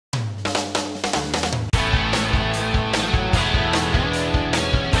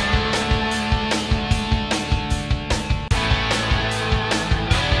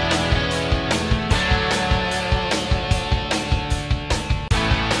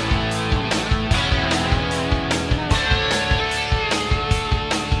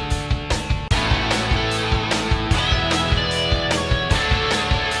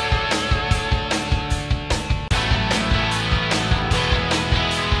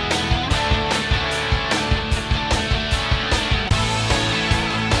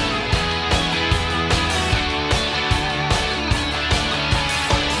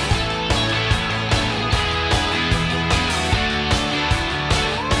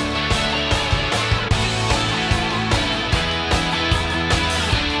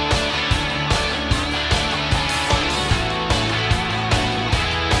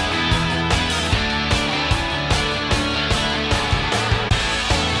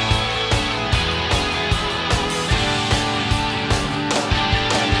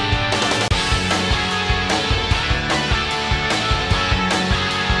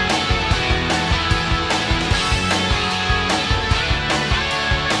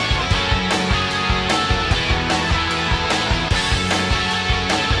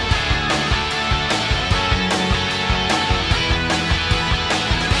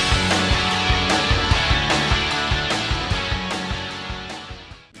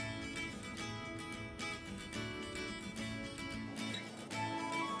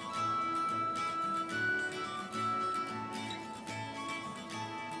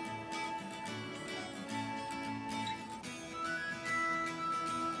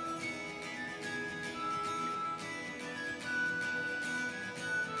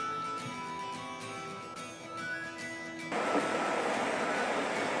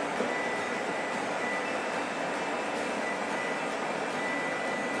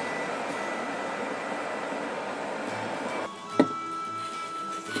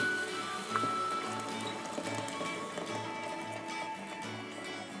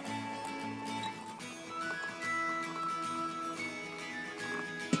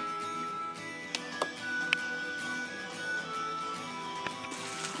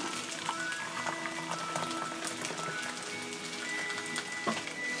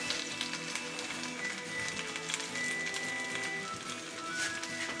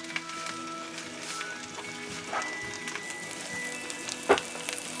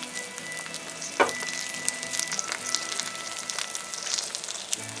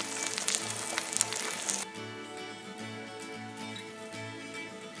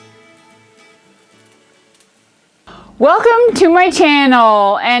Welcome to my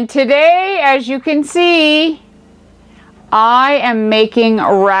channel, and today, as you can see, I am making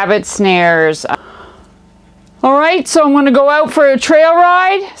rabbit snares. Alright, so I'm going to go out for a trail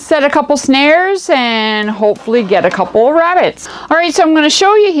ride, set a couple snares, and hopefully get a couple of rabbits. Alright, so I'm going to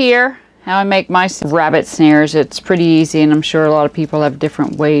show you here how I make my rabbit snares. It's pretty easy, and I'm sure a lot of people have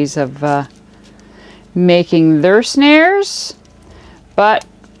different ways of making their snares. But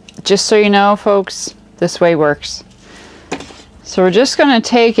just so you know, folks, this way works. So we're just going to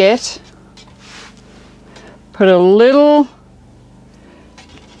take it, put a little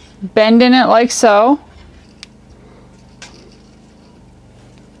bend in it like so.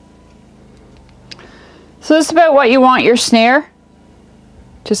 So this is about what you want your snare.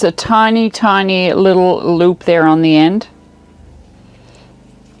 Just a tiny, tiny little loop there on the end.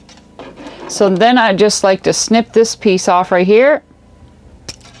 So then I just like to snip this piece off right here.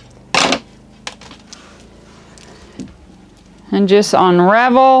 And just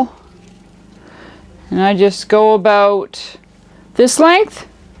unravel. And I just go about this length.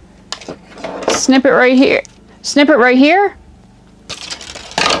 Snip it right here. Snip it right here.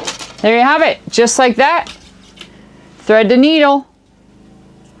 There you have it. Just like that. Thread the needle.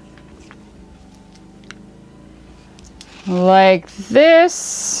 Like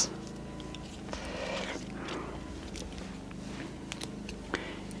this.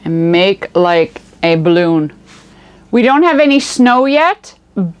 And make like a balloon. We don't have any snow yet,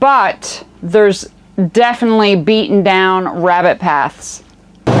 but there's definitely beaten down rabbit paths.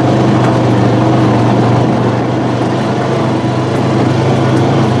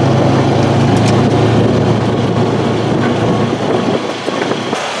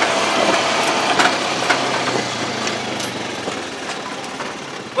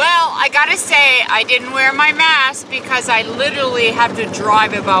 I gotta say, I didn't wear my mask because I literally have to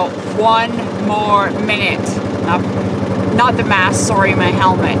drive about 1 more minute. Not the mask, sorry, my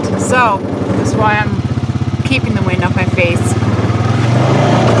helmet. So, that's why I'm keeping the wind off my face.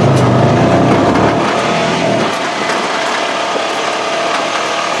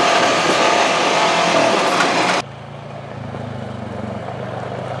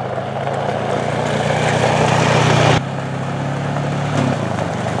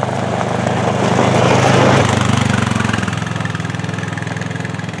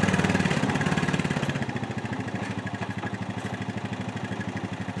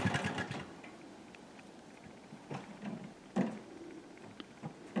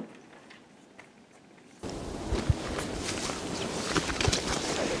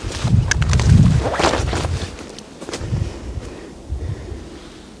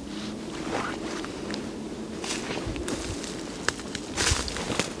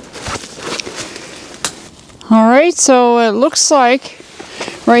 Alright, so it looks like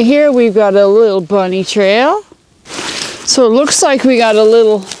right here we've got a little bunny trail. So it looks like we got a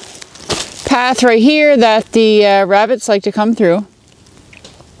little path right here that the rabbits like to come through.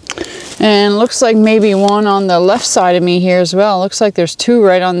 And looks like maybe one on the left side of me here as well. Looks like there's two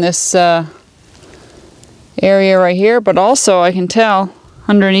right on this area right here, but also I can tell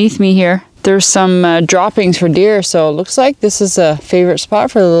underneath me here there's some droppings for deer, so it looks like this is a favorite spot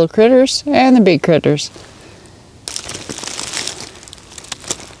for the little critters and the big critters.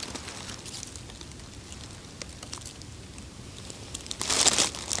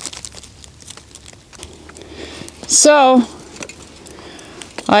 So,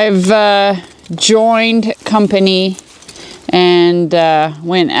 I've joined company and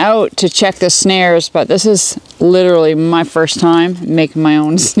went out to check the snares, but this is literally my first time making my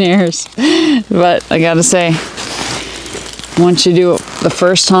own snares. But I gotta say, once you do it the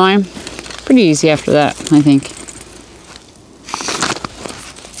first time, pretty easy after that, I think.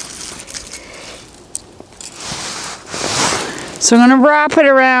 So I'm gonna wrap it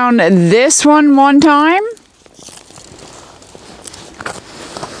around this one time.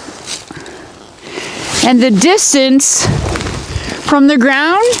 And the distance from the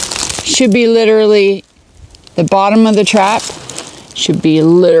ground should be literally, the bottom of the trap should be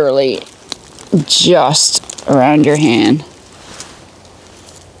literally just around your hand.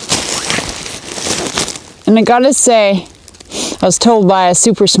 And I gotta say, I was told by a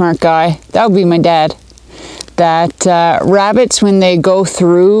super smart guy, that would be my dad, that rabbits, when they go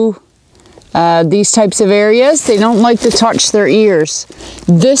through these types of areas, they don't like to touch their ears.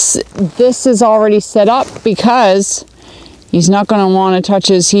 This is already set up because he's not going to want to touch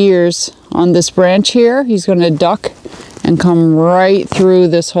his ears on this branch here. He's going to duck and come right through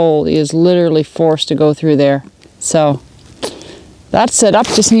this hole. He is literally forced to go through there. So that's set up.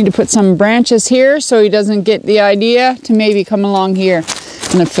 Just need to put some branches here so he doesn't get the idea to maybe come along here.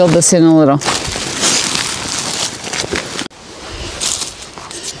 I'm going to fill this in a little.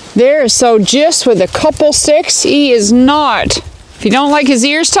 There, so just with a couple sticks, he is not. If you don't like his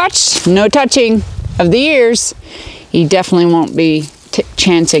ears touched, no touching of the ears. He definitely won't be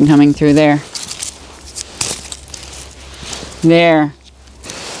chancing coming through there. There.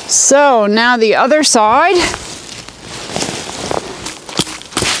 So now the other side.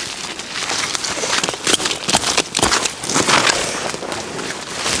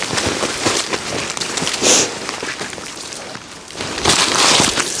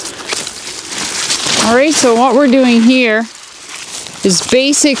 All right, so what we're doing here is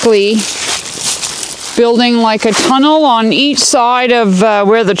basically building like a tunnel on each side of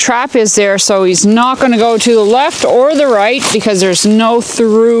where the trap is there, so he's not going to go to the left or the right because there's no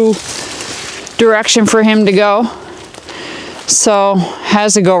through direction for him to go. So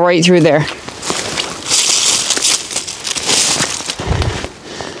has to go right through there.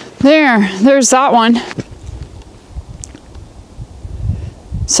 There's that one.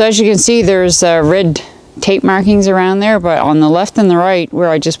 So as you can see, there's red tape markings around there, but on the left and the right where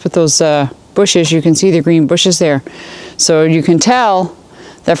I just put those bushes, you can see the green bushes there. So you can tell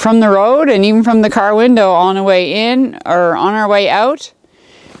that from the road and even from the car window on the way in or on our way out,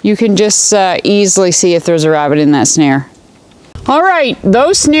 you can just easily see if there's a rabbit in that snare. All right,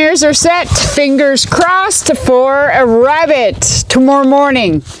 those snares are set. Fingers crossed for a rabbit tomorrow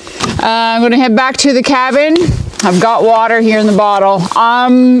morning. I'm going to head back to the cabin. I've got water here in the bottle.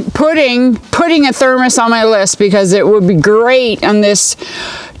 I'm putting a thermos on my list because it would be great on this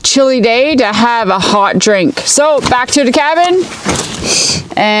chilly day to have a hot drink. So back to the cabin,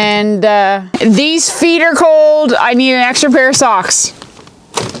 and these feet are cold. I need an extra pair of socks.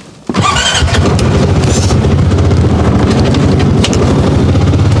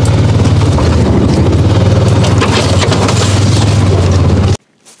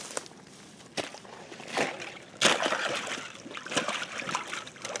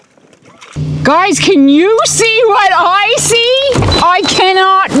 Guys, can you see what I see? I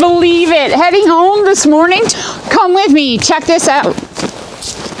cannot believe it. Heading home this morning. Come with me. Check this out.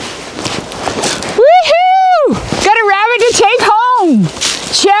 Woohoo! Got a rabbit to take home.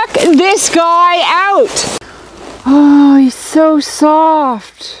 Check this guy out. Oh, he's so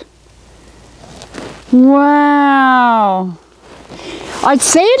soft. Wow. I'd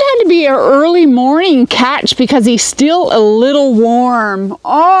say it had to be an early morning catch because he's still a little warm.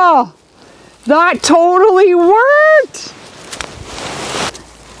 Oh! That totally worked!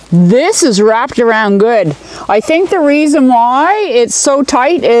 This is wrapped around good. I think the reason why it's so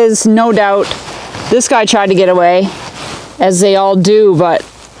tight is no doubt this guy tried to get away, as they all do, but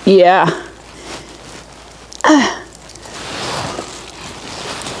yeah.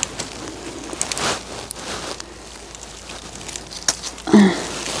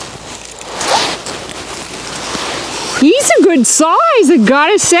 He's a good size, I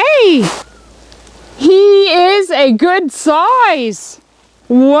gotta say. He is a good size.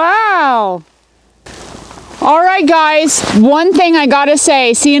 Wow. All right, guys, one thing I gotta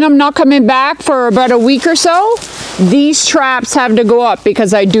say, seeing I'm not coming back for about a week or so, these traps have to go up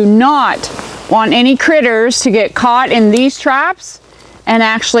because I do not want any critters to get caught in these traps and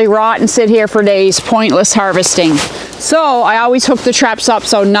actually rot and sit here for days, pointless harvesting. So I always hook the traps up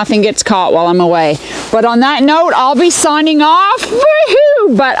so nothing gets caught while I'm away. But on that note, I'll be signing off.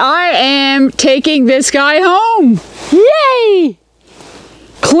 Woohoo! But I am taking this guy home. Yay!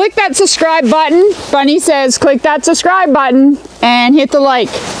 Click that subscribe button. Bunny says click that subscribe button and hit the like.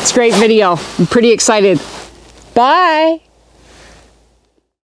 It's a great video. I'm pretty excited. Bye.